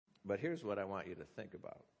But here's what I want you to think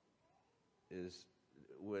about, is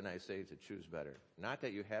when I say to choose better. Not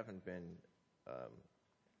that you haven't been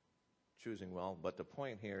choosing well, but the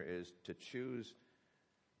point here is to choose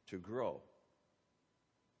to grow.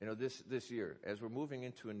 This year, as we're moving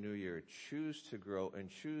into a new year, choose to grow and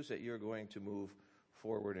choose that you're going to move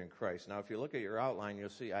forward in Christ. Now, if you look at your outline, you'll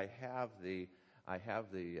see I have the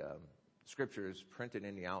scriptures printed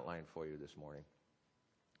in the outline for you this morning.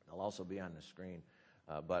 They'll also be on the screen.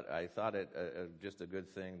 But I thought it just a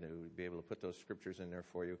good thing to be able to put those scriptures in there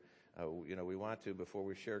for you. We want to, before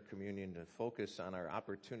we share communion, to focus on our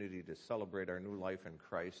opportunity to celebrate our new life in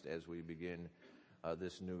Christ as we begin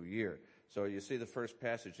this new year. So you see the first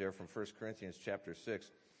passage there from 1 Corinthians chapter 6.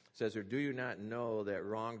 It says, "Or do you not know that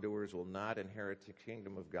wrongdoers will not inherit the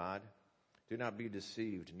kingdom of God? Do not be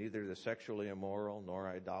deceived, neither the sexually immoral, nor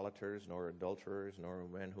idolaters, nor adulterers, nor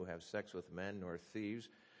men who have sex with men, nor thieves,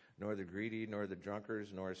 nor the greedy, nor the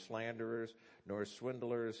drunkards, nor slanderers, nor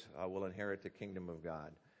swindlers will inherit the kingdom of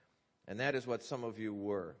God. And that is what some of you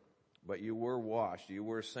were. But you were washed, you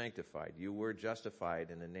were sanctified, you were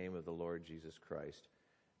justified in the name of the Lord Jesus Christ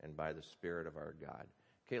and by the Spirit of our God."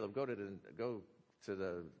 Caleb, go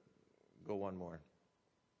one more.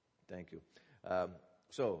 Thank you.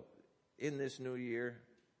 So, in this new year,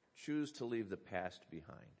 choose to leave the past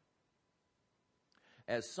behind.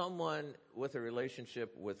 As someone with a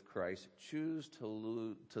relationship with Christ, choose to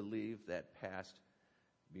leave that past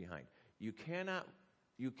behind. You cannot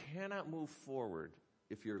move forward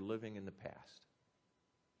if you're living in the past.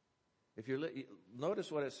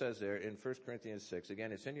 Notice what it says there in 1 Corinthians 6.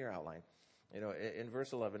 Again, it's in your outline. In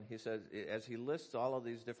verse 11, he says, as he lists all of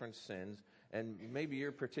these different sins, and maybe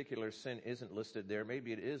your particular sin isn't listed there,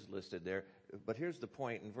 maybe it is listed there, but here's the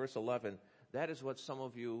point. In verse 11, that is what some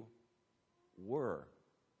of you were.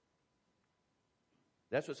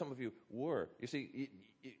 That's what some of you were. You see,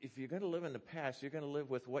 if you're going to live in the past, you're going to live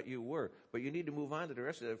with what you were. But you need to move on to the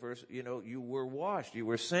rest of that verse. You were washed, you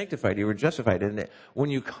were sanctified, you were justified. And when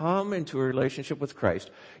you come into a relationship with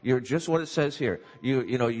Christ, you're just what it says here.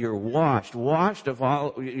 You're washed of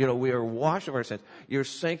all, we are washed of our sins. You're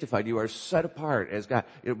sanctified, you are set apart as God,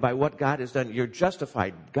 by what God has done. You're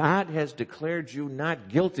justified. God has declared you not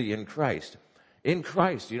guilty in Christ. In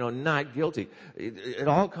Christ, not guilty. It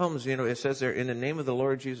all comes, it says there, in the name of the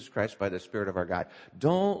Lord Jesus Christ by the Spirit of our God.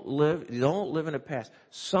 Don't live in the past.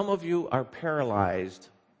 Some of you are paralyzed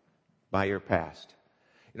by your past.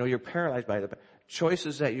 You're paralyzed by the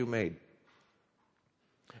choices that you made.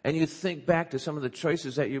 And you think back to some of the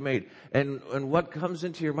choices that you made. And what comes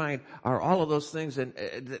into your mind are all of those things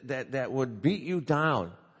that would beat you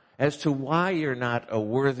down as to why you're not a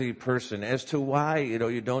worthy person, as to why,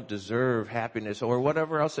 you don't deserve happiness or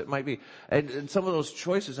whatever else it might be. And some of those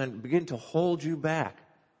choices begin to hold you back.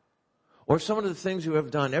 Or some of the things you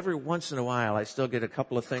have done. Every once in a while, I still get a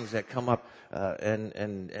couple of things that come up,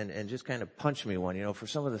 and just kind of punch me one, for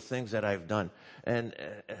some of the things that I've done. And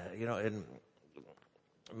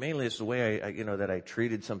mainly it's the way that I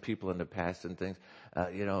treated some people in the past and things,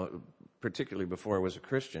 particularly before I was a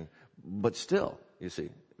Christian. But still, you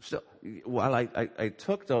see, while I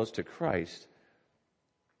took those to Christ,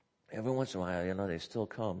 every once in a while, they still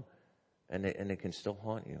come, and they can still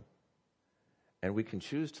haunt you. And we can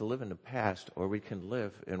choose to live in the past, or we can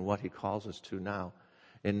live in what He calls us to now,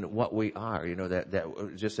 in what we are.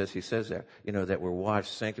 That just as He says there, that we're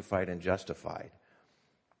washed, sanctified, and justified.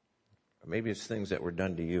 Or maybe it's things that were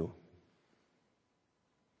done to you.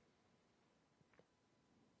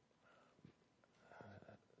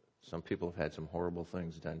 Some people have had some horrible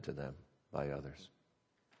things done to them by others.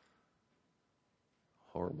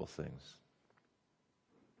 Horrible things.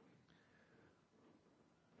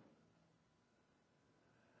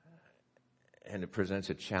 And it presents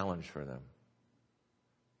a challenge for them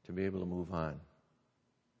to be able to move on.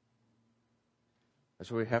 That's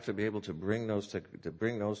why we have to be able to bring those to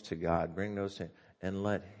God, and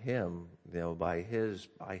let Him, by His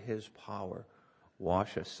power,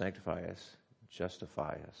 wash us, sanctify us,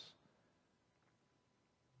 justify us.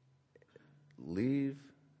 Leave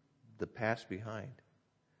the past behind.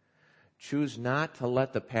 Choose not to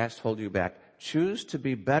let the past hold you back. Choose to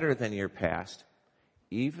be better than your past,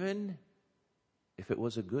 even if it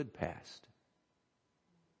was a good past.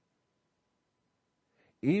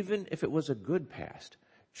 Even if it was a good past.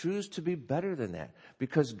 Choose to be better than that,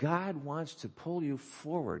 because God wants to pull you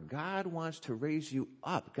forward. God wants to raise you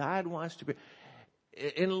up. God wants to be...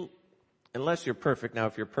 Unless you're perfect. Now,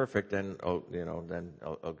 if you're perfect, then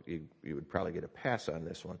you would probably get a pass on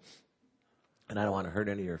this one. And I don't want to hurt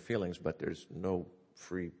any of your feelings, but there's no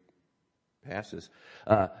free passes.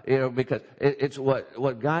 Because it's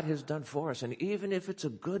what God has done for us. And even if it's a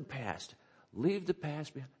good past, leave the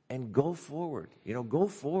past behind and go forward. Go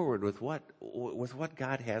forward with what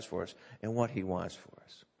God has for us and what he wants for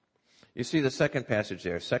us. You see the second passage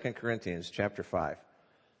there, 2 Corinthians chapter 5.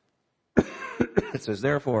 It says,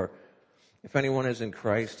 therefore, if anyone is in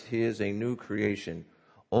Christ, he is a new creation.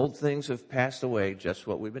 Old things have passed away, just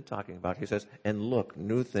what we've been talking about. He says, and look,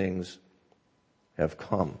 new things have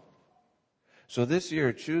come. So this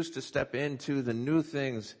year, choose to step into the new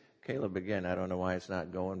things. Caleb, again, I don't know why it's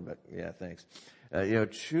not going, but yeah, thanks.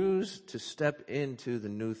 Choose to step into the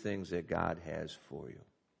new things that God has for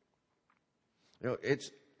you.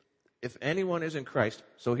 If anyone is in Christ,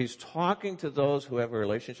 so he's talking to those who have a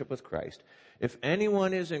relationship with Christ. If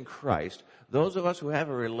anyone is in Christ, those of us who have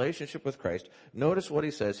a relationship with Christ, notice what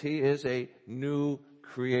he says. He is a new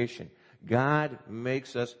creation. God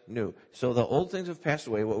makes us new. So the old things have passed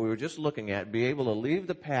away, what we were just looking at, be able to leave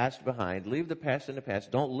the past behind, leave the past in the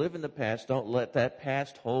past. Don't live in the past. Don't let that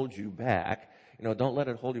past hold you back. Don't let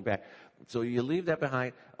it hold you back. So you leave that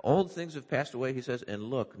behind. Old things have passed away, he says, and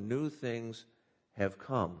look, new things have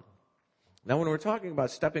come. Now, when we're talking about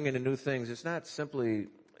stepping into new things, it's not simply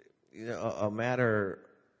a matter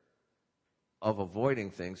of avoiding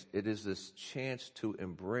things. It is this chance to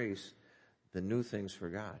embrace the new things for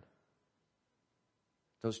God.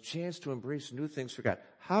 Those chance to embrace new things for God.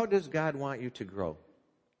 How does God want you to grow?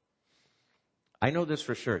 I know this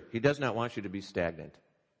for sure. He does not want you to be stagnant.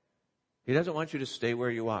 He doesn't want you to stay where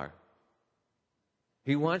you are.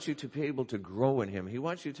 He wants you to be able to grow in him. He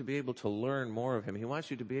wants you to be able to learn more of him. He wants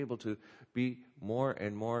you to be able to be more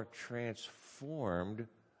and more transformed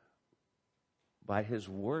by his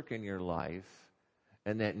work in your life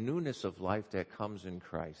and that newness of life that comes in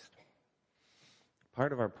Christ.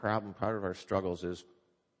 Part of our problem, part of our struggles is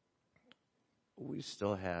we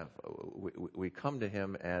come to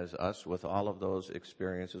him as us with all of those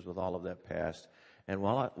experiences, with all of that past, and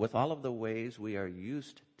with all of the ways we are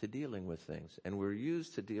used to dealing with things. And we're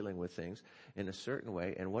used to dealing with things in a certain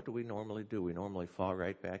way, and what do? We normally fall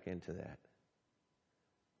right back into that.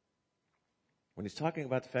 When he's talking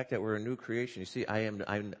about the fact that we're a new creation, you see, I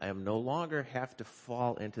am no longer have to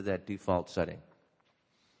fall into that default setting.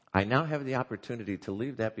 I now have the opportunity to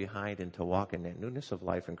leave that behind and to walk in that newness of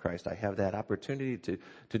life in Christ. I have that opportunity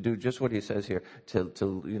to do just what he says here, to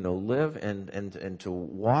live and to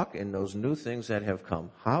walk in those new things that have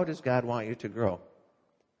come. How does God want you to grow?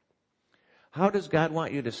 How does God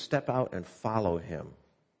want you to step out and follow him?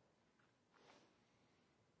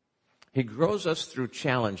 He grows us through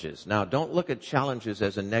challenges. Now, don't look at challenges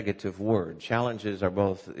as a negative word. Challenges are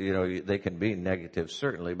both, they can be negative,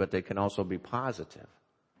 certainly, but they can also be positive.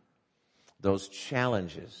 Those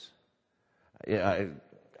challenges. I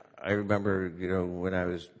remember, when I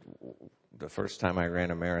was, the first time I ran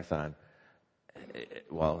a marathon,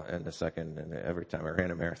 and the second, and every time I ran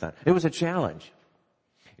a marathon, it was a challenge.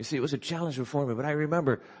 You see, it was a challenge before me, but I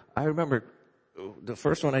remember the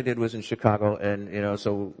first one I did was in Chicago, and,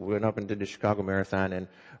 so we went up and did the Chicago Marathon, and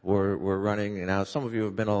we're running. Now, some of you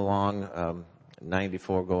have been along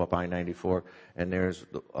 94, go up I-94, and there's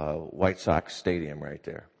White Sox Stadium right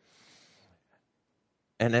there.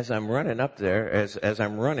 And as I'm running up there, as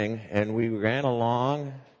I'm running, and we ran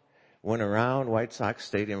along, went around White Sox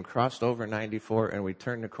Stadium, crossed over 94, and we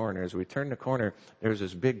turned the corner. As we turned the corner, there was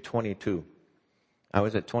this big 22. I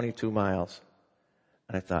was at 22 miles.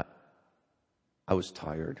 And I thought, I was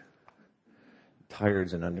tired.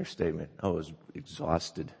 Tired's an understatement. I was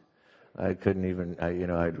exhausted. I couldn't even,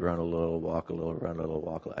 I'd run a little, walk a little, run a little,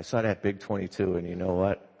 walk a little. I saw that big 22, and you know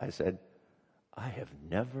what? I said, I have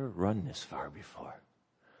never run this far before.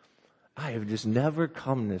 I have just never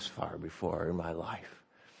come this far before in my life,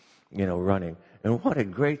 running. And what a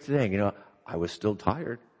great thing. I was still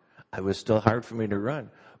tired. It was still hard for me to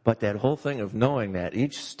run. But that whole thing of knowing that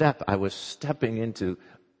each step I was stepping into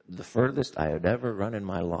the furthest I had ever run in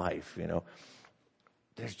my life,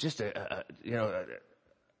 there's just an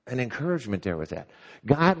encouragement there with that.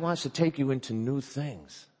 God wants to take you into new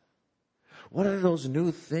things. What are those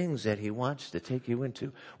new things that he wants to take you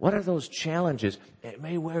into? What are those challenges? It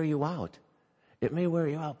may wear you out. It may wear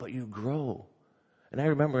you out, but you grow. And I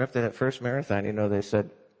remember after that first marathon, they said,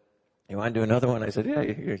 you want to do another one? I said, yeah,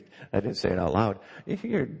 I didn't say it out loud.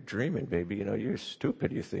 You're dreaming, baby. You're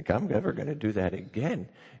stupid. You think I'm never going to do that again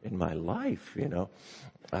in my life, and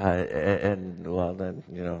well, then,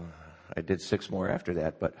 I did 6 more after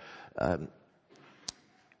that. But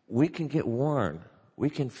we can get worn. We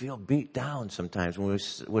can feel beat down sometimes when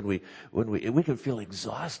we can feel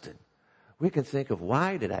exhausted. We can think of,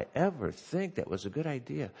 why did I ever think that was a good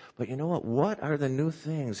idea? But you know what? What are the new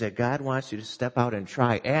things that God wants you to step out and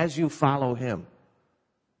try as you follow Him?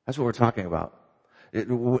 That's what we're talking about.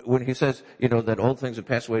 When He says, that old things have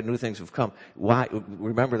passed away, new things have come. Why?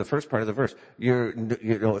 Remember the first part of the verse.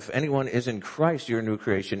 If anyone is in Christ, you're a new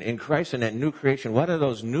creation. In Christ, in that new creation, what are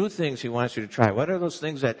those new things He wants you to try? What are those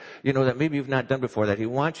things that, that maybe you've not done before, that He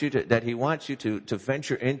wants you to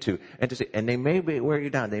venture into and to say, and they may wear you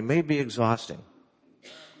down. They may be exhausting.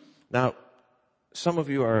 Now, some of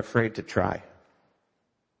you are afraid to try.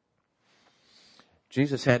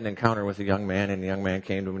 Jesus had an encounter with a young man, and the young man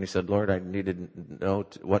came to him and he said, Lord, I need to know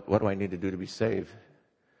what do I need to do to be saved?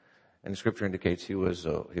 And the scripture indicates he was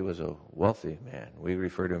a wealthy man. We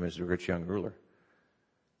refer to him as the rich young ruler.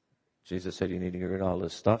 Jesus said, you need to get rid of all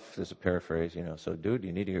this stuff. There's a paraphrase, so dude,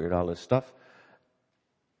 you need to get rid of all this stuff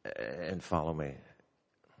and follow me.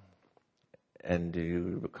 And do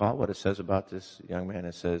you recall what it says about this young man?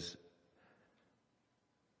 It says,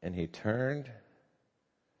 and he turned.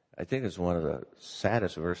 I think it's one of the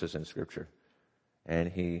saddest verses in Scripture.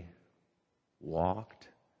 And he walked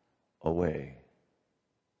away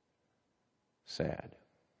sad.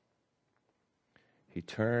 He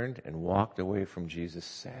turned and walked away from Jesus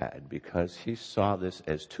sad because he saw this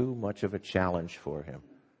as too much of a challenge for him.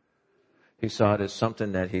 He saw it as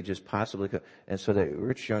something that he just possibly could. And so the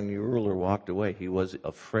rich young ruler walked away. He was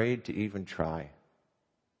afraid to even try.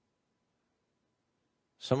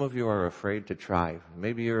 Some of you are afraid to try.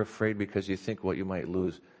 Maybe you're afraid because you think what you might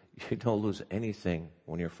lose. You don't lose anything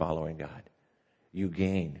when you're following God. You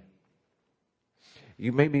gain.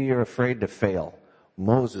 Maybe you're afraid to fail.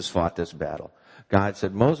 Moses fought this battle. God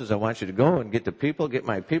said, Moses, I want you to go and get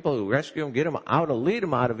my people, rescue them, lead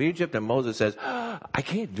them out of Egypt. And Moses says, I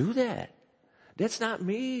can't do that. That's not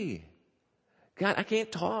me. God, I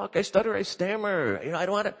can't talk. I stutter, I stammer. I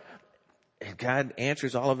don't want to. And God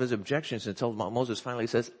answers all of his objections until Moses finally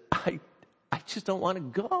says, I just don't want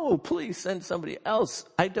to go. Please send somebody else.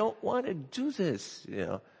 I don't want to do this,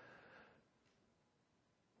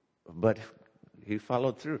 But he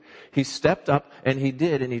followed through. He stepped up and he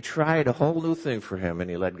did, and he tried a whole new thing for him, and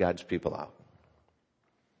he led God's people out.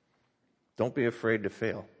 Don't be afraid to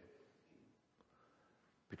fail.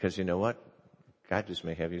 Because you know what? God just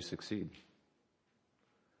may have you succeed.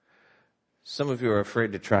 Some of you are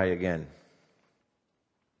afraid to try again.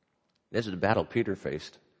 This is the battle Peter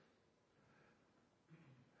faced.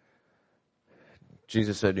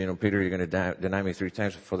 Jesus said, Peter, you're going to deny me 3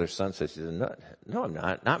 times before the sun sets. He said, no, I'm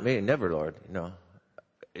not. Not me, never, Lord.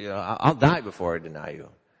 I'll die before I deny you.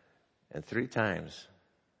 And 3 times,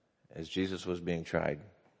 as Jesus was being tried,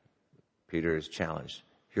 Peter is challenged.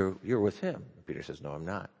 You're with him. Peter says, no, I'm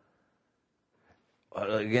not.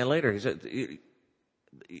 Again later, he said,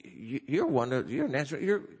 you're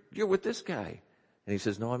Nazareth. You're with this guy. And he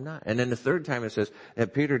says, no, I'm not. And then the 3rd time it says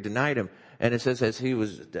that Peter denied him. And it says as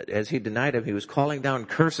he denied him, he was calling down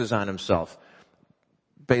curses on himself.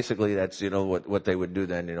 Basically, that's, what they would do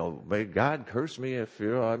then, may God curse me if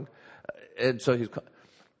you're on. And so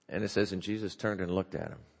and it says, and Jesus turned and looked at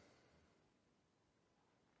him.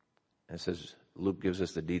 And it says, Luke gives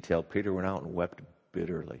us the detail. Peter went out and wept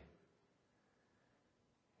bitterly.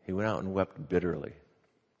 He went out and wept bitterly.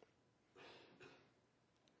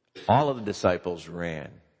 All of the disciples ran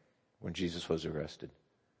when Jesus was arrested.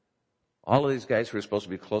 All of these guys who were supposed to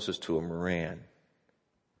be closest to him ran.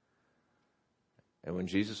 And when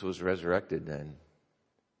Jesus was resurrected, then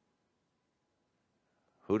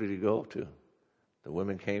who did he go to? The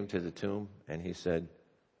women came to the tomb and he said,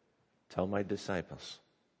 tell my disciples,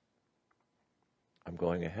 I'm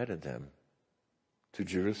going ahead of them to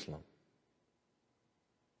Jerusalem.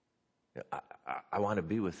 I want to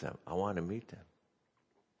be with them. I want to meet them.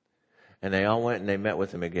 And they all went and they met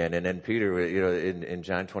with him again. And then Peter, in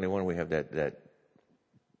John 21, we have that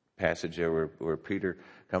passage there where Peter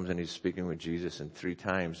comes and he's speaking with Jesus, and 3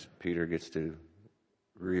 times Peter gets to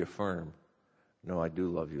reaffirm, no, I do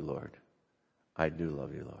love you, Lord. I do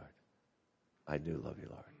love you, Lord. I do love you,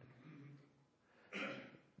 Lord.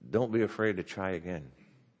 Don't be afraid to try again.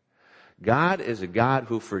 God is a God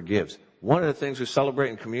who forgives. One of the things we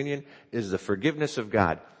celebrate in communion is the forgiveness of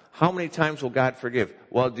God. How many times will God forgive?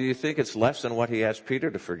 Well, do you think it's less than what he asked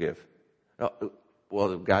Peter to forgive? No,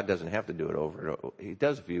 well, God doesn't have to do it over and over. He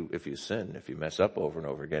does if you sin, if you mess up over and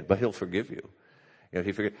over again, but he'll forgive you.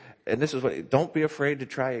 And this is don't be afraid to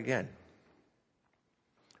try again.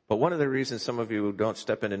 But one of the reasons some of you don't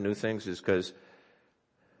step into new things is because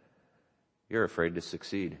you're afraid to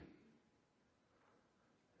succeed.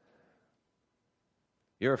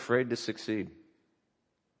 You're afraid to succeed.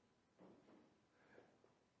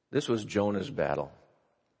 This was Jonah's battle.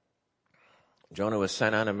 Jonah was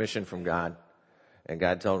sent on a mission from God, and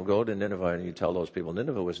God told him, go to Nineveh and you tell those people.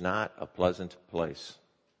 Nineveh was not a pleasant place.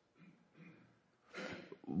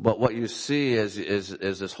 But what you see as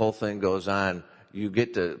this whole thing goes on, you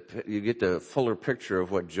get the fuller picture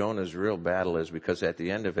of what Jonah's real battle is, because at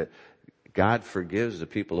the end of it, God forgives the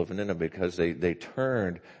people of Nineveh because they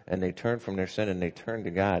turned from their sin and they turned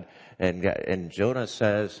to God. And Jonah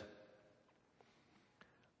says,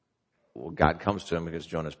 well, God comes to him because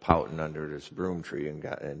Jonah's pouting under this broom tree,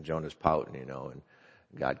 and Jonah's pouting, and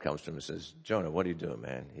God comes to him and says, Jonah, what are you doing,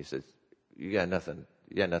 man? He says, you got nothing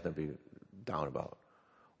to be down about.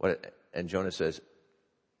 What? And Jonah says,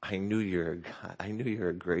 I knew you're a God. I knew you're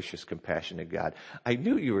a gracious, compassionate God. I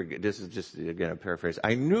knew you were, this is just, again, a paraphrase.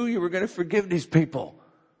 I knew you were going to forgive these people.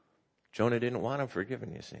 Jonah didn't want them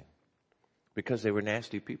forgiven, you see, because they were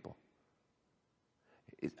nasty people.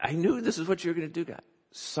 I knew this is what you were going to do, God.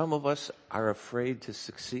 Some of us are afraid to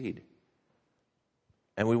succeed.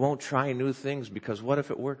 And we won't try new things because what if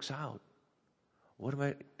it works out?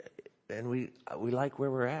 And we like where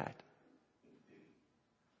we're at.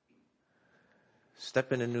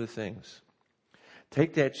 Step into new things.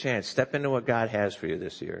 Take that chance. Step into what God has for you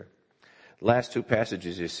this year. Last two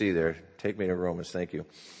passages you see there. Take me to Romans. Thank you.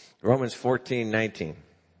 Romans 14:19.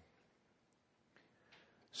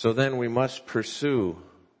 So then we must pursue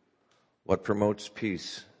what promotes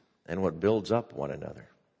peace and what builds up one another.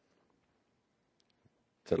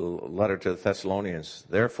 To the letter to the Thessalonians.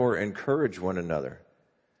 Therefore encourage one another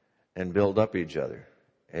and build up each other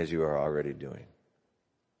as you are already doing.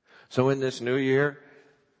 So in this new year,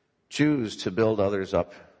 choose to build others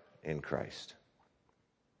up in Christ.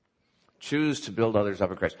 Choose to build others up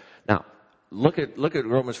in Christ. Now, look at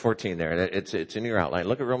Romans 14 there. It's in your outline.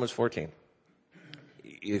 Look at Romans 14.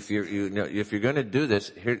 If you're going to do this,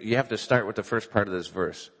 here you have to start with the first part of this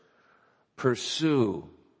verse. Pursue.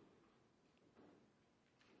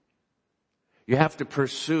 You have to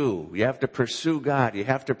pursue. You have to pursue God. You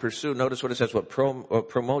have to pursue. Notice what it says, what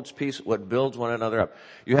promotes peace, what builds one another up.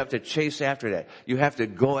 You have to chase after that. You have to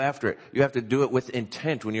go after it. You have to do it with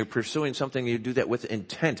intent. When you're pursuing something, you do that with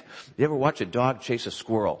intent. You ever watch a dog chase a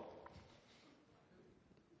squirrel?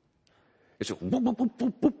 It's boop, boop, boop,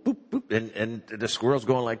 boop, boop, boop, boop, and the squirrel's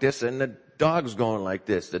going like this, and the dog's going like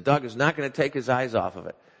this. The dog is not going to take his eyes off of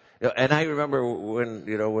it. And I remember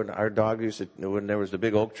when our dog when there was the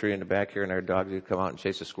big oak tree in the back here, and our dogs would come out and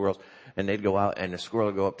chase the squirrels, and they'd go out, and the squirrel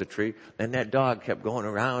would go up the tree, and that dog kept going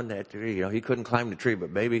around that tree. He couldn't climb the tree,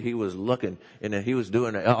 but baby, he was looking, and he was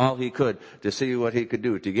doing all he could to see what he could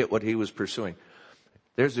do to get what he was pursuing.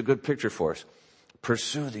 There's a good picture for us.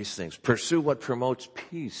 Pursue these things. Pursue what promotes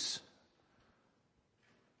peace.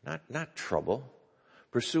 Not trouble.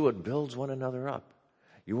 Pursue what builds one another up.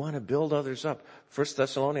 You want to build others up. 1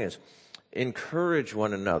 Thessalonians, encourage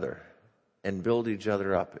one another and build each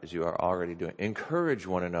other up as you are already doing. Encourage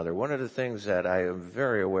one another. One of the things that I am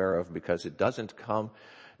very aware of, because it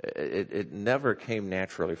never came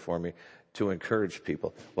naturally for me to encourage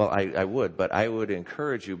people. Well, I would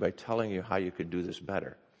encourage you by telling you how you could do this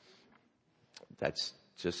better. That's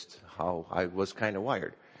just how I was kind of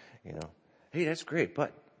wired, Hey, that's great,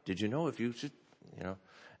 but did you know if you should,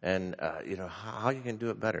 and how you can do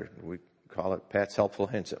it better. We call it Pat's Helpful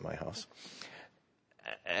Hints at my house.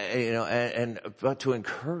 But to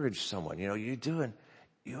encourage someone, you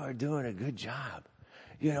are doing a good job.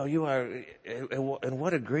 You are, and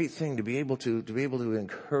what a great thing to be able to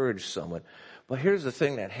encourage someone. But here's the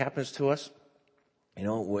thing that happens to us,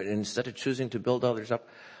 instead of choosing to build others up,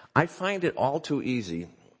 I find it all too easy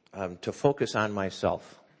to focus on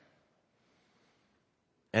myself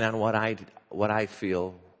and on what I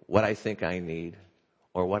feel, what I think I need,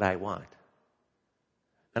 or what I want.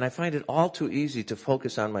 And I find it all too easy to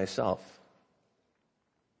focus on myself.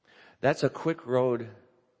 That's a quick road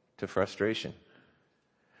to frustration.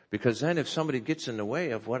 Because then if somebody gets in the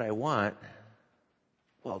way of what I want,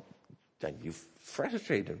 well, then you've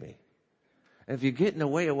frustrated me. And if you get in the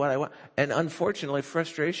way of what I want, and unfortunately,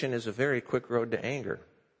 frustration is a very quick road to anger.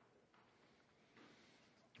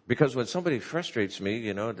 Because when somebody frustrates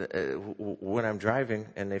me, when I'm driving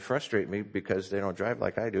and they frustrate me because they don't drive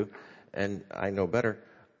like I do, and I know better,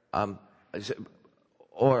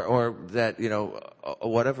 or that,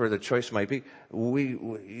 whatever the choice might be,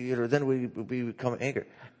 then we become angry.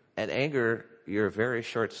 And anger, you're a very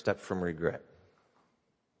short step from regret.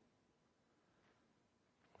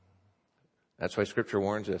 That's why Scripture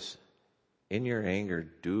warns us, in your anger,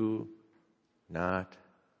 do not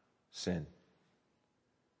sin.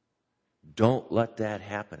 Don't let that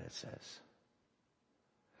happen, it says.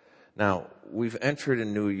 Now, we've entered a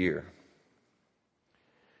new year.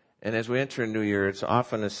 And as we enter a new year, it's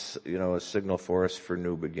often a signal for us for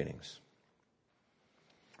new beginnings.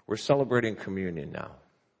 We're celebrating communion now.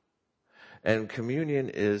 And communion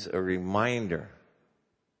is a reminder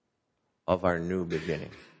of our new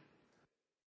beginning.